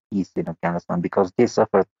peace in Afghanistan, because they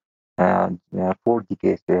suffered 4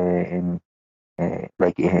 decades in a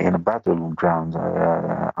battleground,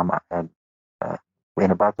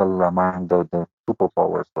 in a battle among the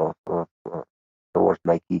superpowers of towards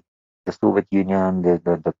like the Soviet Union,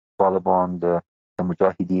 the Taliban, the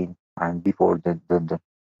Mujahideen, and before the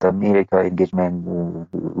America engagement,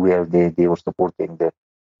 where they were supporting the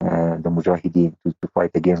Mujahideen to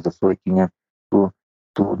fight against the Soviet Union.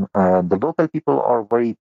 The local people are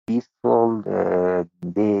very peaceful.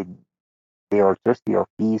 They are thirsty of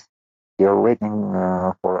peace. They are waiting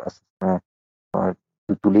for us to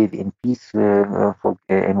live in peace for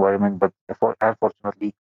environment. But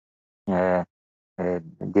unfortunately, their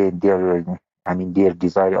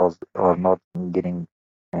desires are not getting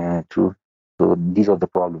true. So these are the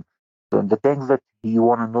problems. So the things that you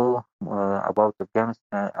want to know about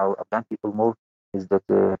Afghanistan, our Afghan people more, is that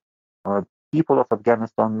people of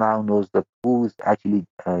Afghanistan now knows that who is actually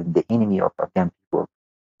the enemy of Afghan people.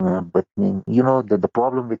 But the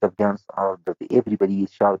problem with Afghans are that everybody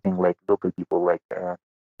is shouting, like local people, like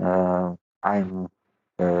I'm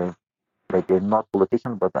like a not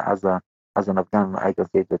politician, but as an Afghan, I can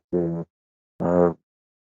say that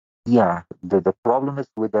the problem is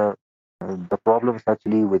with the problem is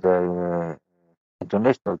actually with the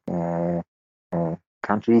international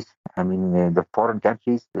countries. I mean, the foreign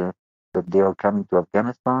countries that they are coming to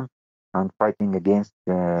Afghanistan and fighting against,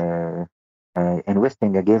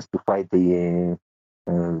 investing against to fight the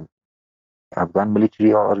Afghan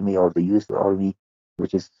military army or the US army,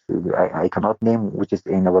 which is I cannot name, which is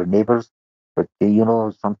in our neighbors. But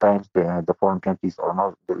sometimes the foreign countries are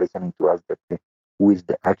not listening to us. That who is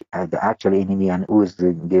the actual enemy and who is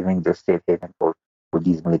giving the safe haven for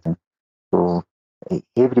these militants. So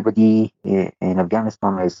everybody in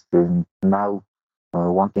Afghanistan is now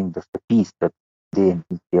wanting the peace that they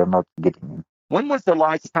are not getting. When was the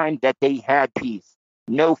last time that they had peace?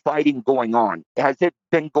 No fighting going on. Has it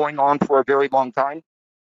been going on for a very long time?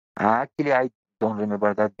 Actually, I don't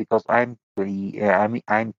remember that, because I'm pretty. I'm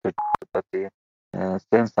but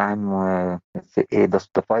since I'm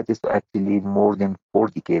the fight is actually more than 4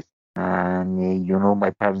 decades, and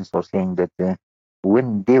my parents are saying that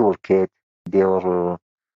when they were kids, they were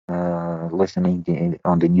listening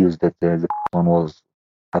on the news that the one was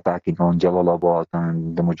attacking on Jalalabad,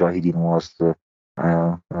 and the Mujahideen was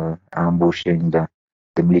ambushing the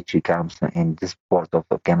military camps in this part of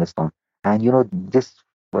Afghanistan. And this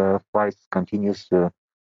fights continues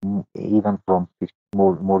even from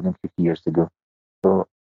more than 50 years ago. So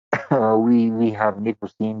we have never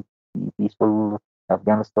seen peaceful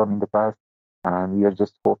Afghanistan in the past, and we are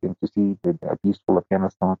just hoping to see a peaceful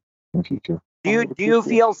Afghanistan in future. Do you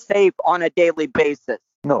feel safe on a daily basis?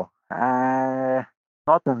 No,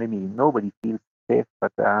 not only me. Nobody feels safe.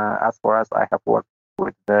 But as far as I have worked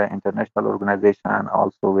with the international organization and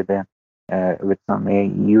also with some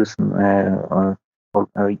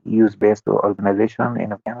youth-based organization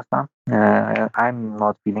in Afghanistan, I'm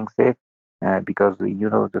not feeling safe because you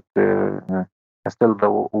know that still the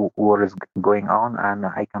war is going on, and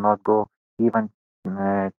I cannot go even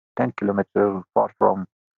 10 kilometers far from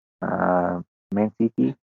main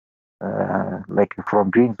city. Like from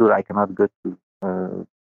Greenswood, I cannot go to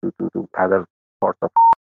other parts of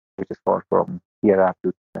which is far from here up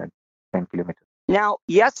to 10 kilometers. Now,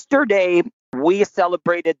 yesterday we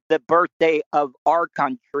celebrated the birthday of our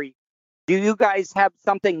country. Do you guys have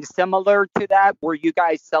something similar to that, where you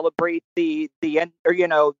guys celebrate the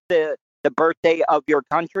birthday of your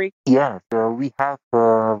country? Yes, we have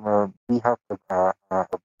a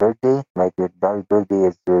birthday. Like that birthday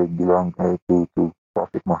is belong to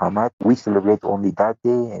Prophet Muhammad. We celebrate only that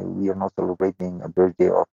day. We are not celebrating a birthday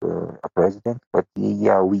of a president, but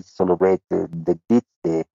yeah, we celebrate the this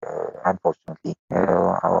day. Unfortunately,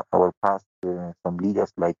 our past some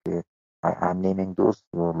leaders, like I'm naming those,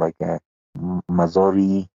 like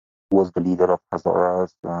Mazari was the leader of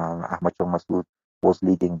Hazaras. Ahmad Shah Massoud was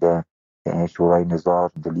leading the Shurai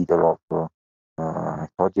Nizar, the leader of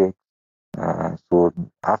Tajik. So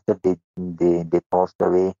after they passed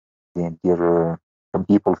away, then there some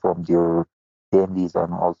people from their families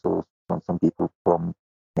and also some people from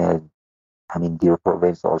their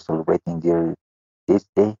province are celebrating this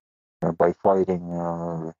day by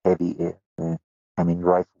firing heavy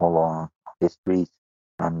rifle on the streets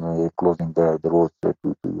and closing the roads to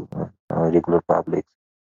regular public,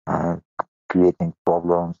 creating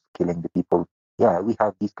problems, killing the people. Yeah, we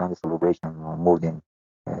have this kind of celebration more than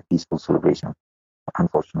peaceful celebration,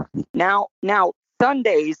 unfortunately. Now,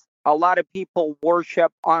 Sundays, a lot of people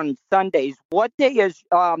worship on Sundays. What day is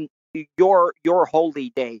your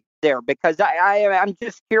holy day there? Because I'm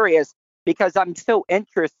just curious, because I'm so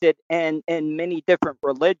interested in many different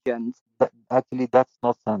religions. Actually, that's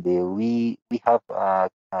not Sunday. We have a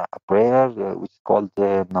prayer which is called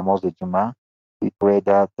Namaz al-Jum'ah. We pray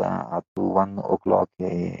that at 1 o'clock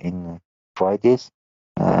in Fridays,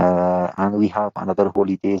 and we have another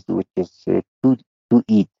holidays which is two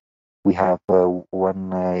Eid. We have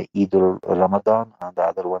one Eid al-Ramadan and the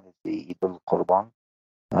other one is the Eid al-Qurban.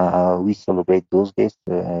 We celebrate those days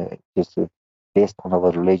just based on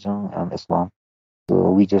our religion and Islam.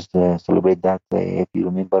 So we just celebrate that. If you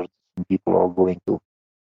remember, some people are going to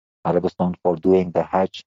Arabistan for doing the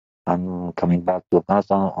Hajj and coming back to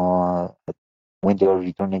Afghanistan. When they are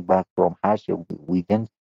returning back from Hajj, we then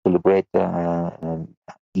celebrate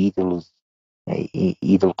Eid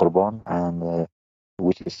al-Qurban, and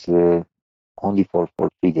which is only for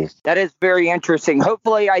 3 days. That is very interesting.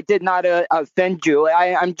 Hopefully I did not offend you.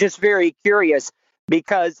 I'm just very curious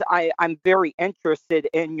because I'm very interested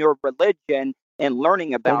in your religion and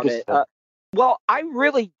learning about it. Well, I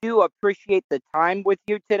really do appreciate the time with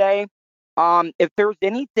you today. If there's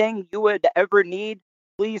anything you would ever need,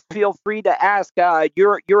 please feel free to ask.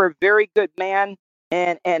 You're a very good man,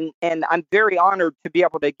 and I'm very honored to be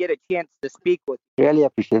able to get a chance to speak with you. Really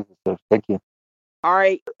appreciate it, sir. Thank you. All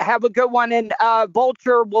right. Have a good one. And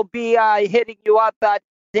Vulture will be hitting you up.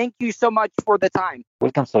 Thank you so much for the time.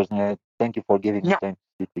 Welcome, sir. Thank you for giving me time to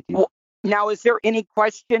speak with you. Well, now, is there any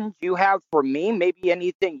questions you have for me? Maybe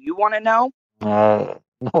anything you want to know? No,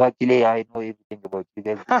 actually, I know everything about you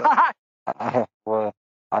guys. I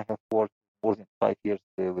have worked more than 5 years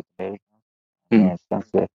with Americans.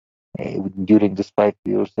 Since during this 5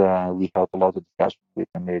 years, we had a lot of discussion with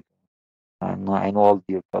Americans. And I know all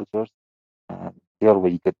their cultures. They are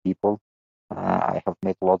very good people. I have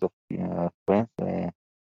met a lot of friends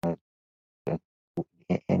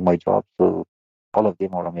in my job, so all of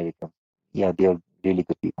them are Americans. Yeah, they are really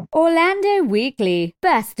good people. Orlando Weekly,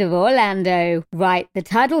 Best of Orlando. Write the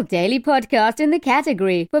Tuttle Daily Podcast in the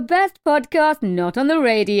category for Best Podcast Not on the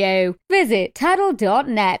Radio. Visit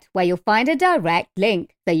Tuttle.net, where you'll find a direct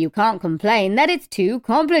link, so you can't complain that it's too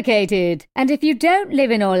complicated. And if you don't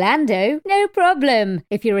live in Orlando, no problem.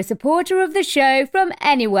 If you're a supporter of the show from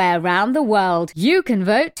anywhere around the world, you can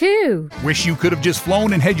vote too. Wish you could have just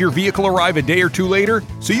flown and had your vehicle arrive a day or two later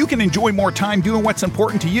so you can enjoy more time doing what's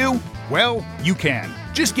important to you? Well, you can.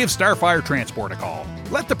 Just give Starfire Transport a call.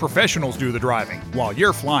 Let the professionals do the driving while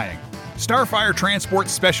you're flying. Starfire Transport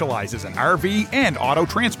specializes in RV and auto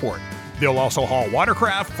transport. They'll also haul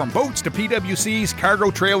watercraft from boats to PWCs,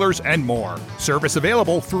 cargo trailers, and more. Service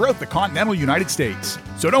available throughout the continental United States.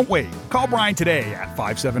 So don't wait. Call Brian today at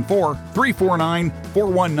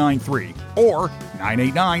 574-349-4193 or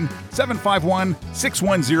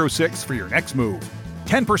 989-751-6106 for your next move.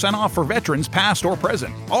 10% off for veterans past or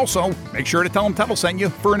present. Also, make sure to tell them Tuttle sent you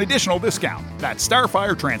for an additional discount. That's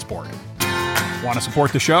Starfire Transport. Want to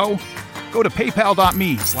support the show? Go to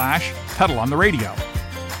paypal.me/Tuttle on the radio.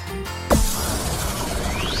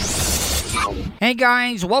 Hey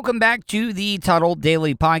guys, welcome back to the Tuttle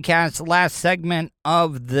Daily Podcast, last segment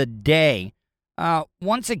of the day.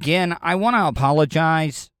 Once again, I want to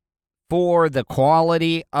apologize for the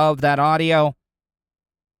quality of that audio.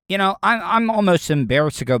 You know, I'm almost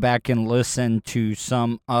embarrassed to go back and listen to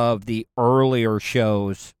some of the earlier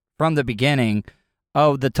shows from the beginning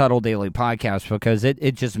of the Tuttle Daily Podcast because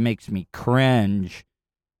it just makes me cringe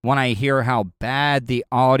when I hear how bad the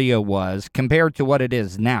audio was compared to what it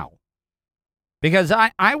is now. Because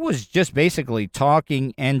I was just basically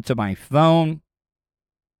talking into my phone,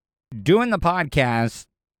 doing the podcast,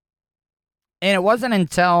 and it wasn't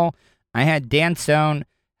until I had Dan Stone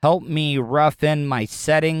help me rough in my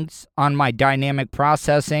settings on my dynamic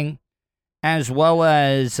processing, as well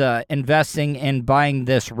as investing in buying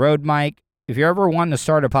this Rode mic. If you're ever wanting to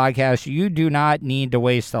start a podcast, you do not need to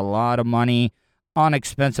waste a lot of money on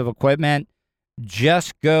expensive equipment.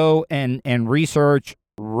 Just go and research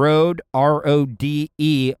Rode,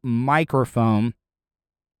 R-O-D-E, microphone.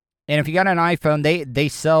 And if you got an iPhone, they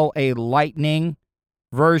sell a Lightning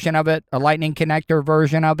version of it, a Lightning connector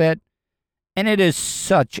version of it. And it is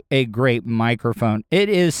such a great microphone. It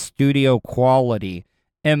is studio quality,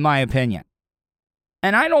 in my opinion.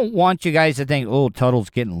 And I don't want you guys to think, oh, Tuttle's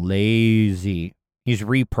getting lazy. He's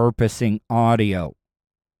repurposing audio.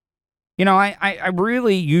 You know, I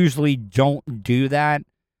really usually don't do that.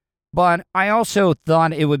 But I also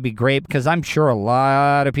thought it would be great because I'm sure a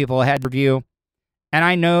lot of people had review. And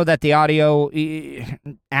I know that the audio,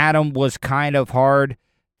 Adam, was kind of hard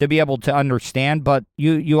to be able to understand. But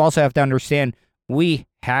you also have to understand, we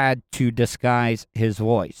had to disguise his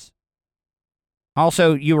voice.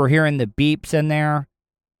 Also, you were hearing the beeps in there.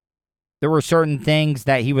 There were certain things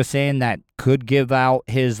that he was saying that could give out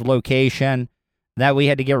his location that we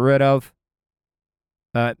had to get rid of.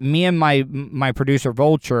 Me and my producer,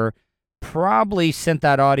 Vulture, probably sent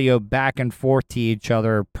that audio back and forth to each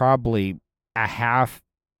other probably a half,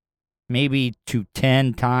 maybe to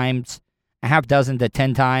 10 times, a half dozen to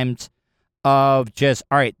 10 times of just,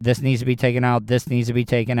 all right, this needs to be taken out, this needs to be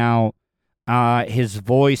taken out. His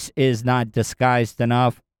voice is not disguised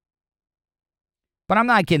enough. But I'm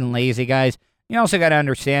not getting lazy, guys. You also got to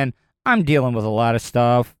understand, I'm dealing with a lot of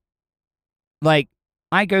stuff. Like,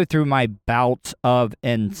 I go through my bouts of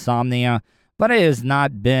insomnia, but it has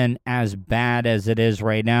not been as bad as it is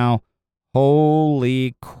right now.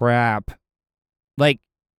 Holy crap. Like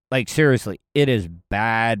seriously, it is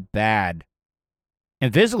bad.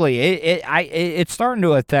 And physically, it's starting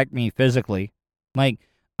to affect me physically. Like,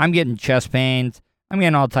 I'm getting chest pains. I'm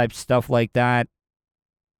getting all types of stuff like that.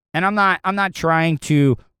 And I'm not trying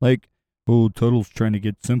to, like, oh, Tuttle's trying to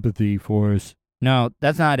get sympathy for us. No,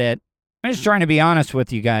 that's not it. I'm just trying to be honest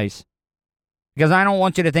with you guys. Because I don't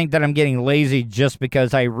want you to think that I'm getting lazy just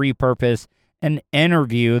because I repurposed an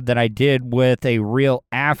interview that I did with a real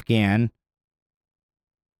Afghan.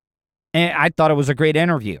 And I thought it was a great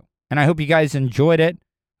interview. And I hope you guys enjoyed it.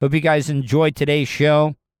 Hope you guys enjoyed today's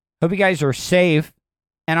show. Hope you guys are safe.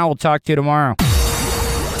 And I will talk to you tomorrow.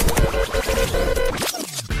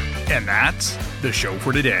 And that's the show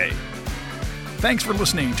for today. Thanks for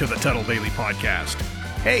listening to the Tuttle Daily Podcast.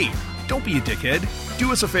 Hey, don't be a dickhead.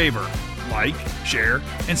 Do us a favor. Like, share,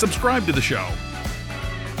 and subscribe to the show.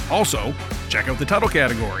 Also, check out the Tuttle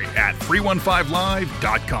category at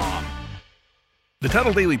 315live.com. The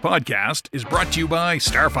Tuttle Daily Podcast is brought to you by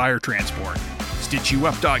Starfire Transport,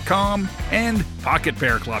 StitchYouUp.com, and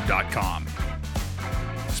PocketPairClub.com.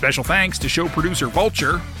 Special thanks to show producer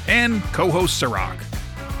Vulture and co-host Sirach.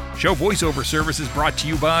 Show voiceover service is brought to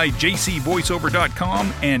you by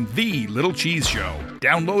JCVoiceover.com and The Little Cheese Show.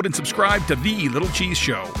 Download and subscribe to The Little Cheese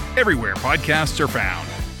Show everywhere podcasts are found.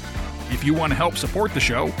 If you want to help support the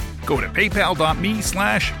show, go to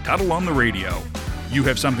paypal.me/Tuttle on the radio. You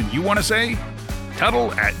have something you want to say?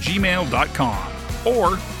 Tuttle@gmail.com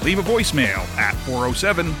or leave a voicemail at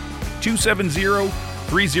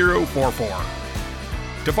 407-270-3044.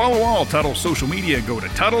 To follow all Tuttle social media, go to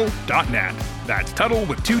Tuttle.net. That's Tuttle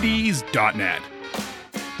with 2Ds.net.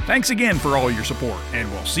 Thanks again for all your support, and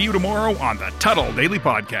we'll see you tomorrow on the Tuttle Daily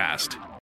Podcast.